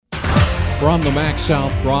From the MaxSouth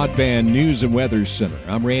Broadband News and Weather Center,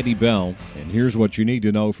 I'm Randy Bell, and here's what you need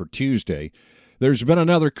to know for Tuesday. There's been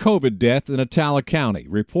another COVID death in Attala County,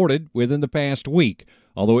 reported within the past week,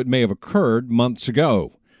 although it may have occurred months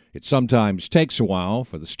ago. It sometimes takes a while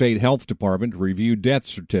for the state health department to review death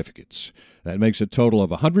certificates. That makes a total of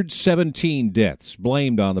 117 deaths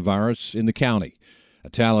blamed on the virus in the county.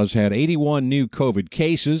 Attala's had 81 new COVID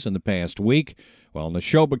cases in the past week, while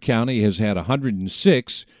Neshoba County has had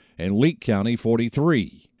 106 and Leake County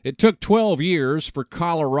 43. It took 12 years for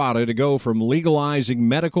Colorado to go from legalizing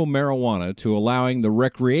medical marijuana to allowing the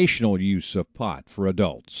recreational use of pot for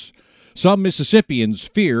adults. Some Mississippians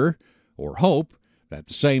fear or hope that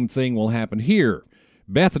the same thing will happen here.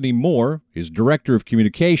 Bethany Moore is Director of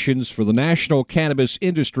Communications for the National Cannabis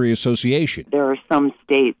Industry Association. There are some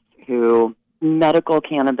states who medical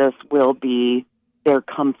cannabis will be their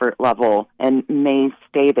comfort level and may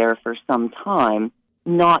stay there for some time.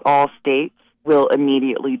 Not all states will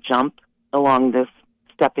immediately jump along this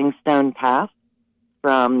stepping stone path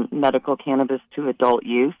from medical cannabis to adult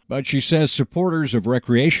use. But she says supporters of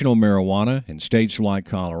recreational marijuana in states like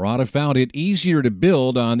Colorado found it easier to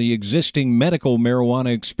build on the existing medical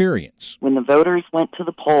marijuana experience. When the voters went to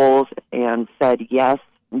the polls and said, yes,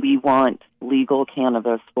 we want legal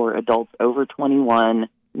cannabis for adults over 21,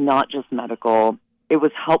 not just medical, it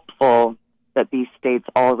was helpful that these states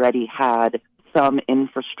already had some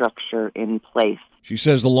infrastructure in place. She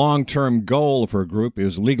says the long-term goal of her group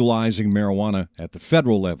is legalizing marijuana at the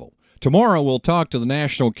federal level. Tomorrow we'll talk to the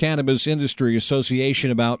National Cannabis Industry Association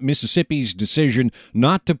about Mississippi's decision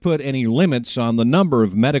not to put any limits on the number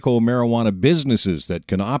of medical marijuana businesses that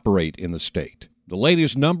can operate in the state. The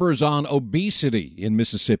latest numbers on obesity in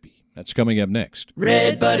Mississippi. That's coming up next.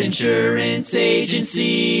 Redbud Insurance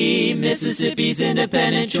Agency, Mississippi's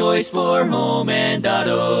independent choice for home and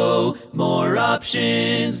auto. More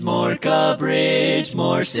options, more coverage,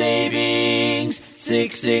 more savings.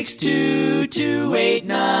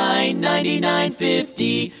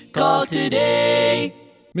 662-289-9950. Call today.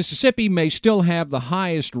 Mississippi may still have the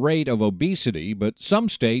highest rate of obesity, but some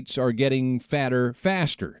states are getting fatter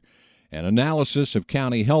faster. An analysis of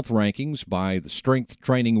county health rankings by the strength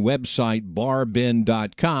training website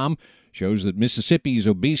barbin.com shows that Mississippi's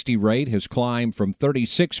obesity rate has climbed from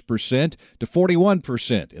 36% to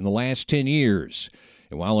 41% in the last 10 years.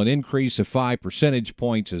 And while an increase of 5 percentage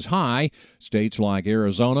points is high, states like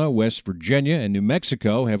Arizona, West Virginia, and New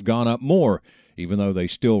Mexico have gone up more, even though they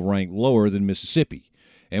still rank lower than Mississippi.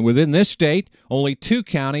 And within this state, only 2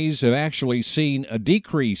 counties have actually seen a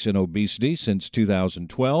decrease in obesity since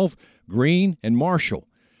 2012, Greene and Marshall.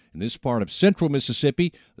 In this part of central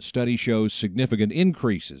Mississippi, the study shows significant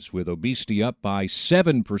increases, with obesity up by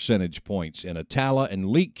 7 percentage points in Attala and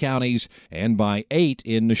Leake counties and by 8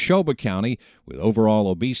 in Neshoba County, with overall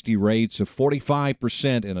obesity rates of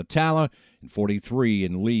 45% in Attala and 43%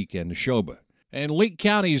 in Leake and Neshoba. And Leake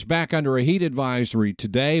County is back under a heat advisory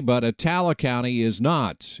today, but Attala County is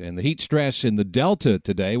not. And the heat stress in the Delta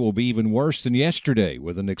today will be even worse than yesterday,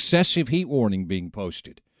 with an excessive heat warning being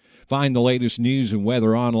posted. Find the latest news and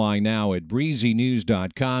weather online now at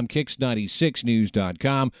breezynews.com,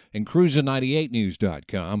 kicks96news.com, and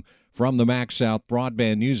cruiser98news.com. From the MaxSouth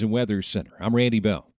Broadband News and Weather Center, I'm Randy Bell.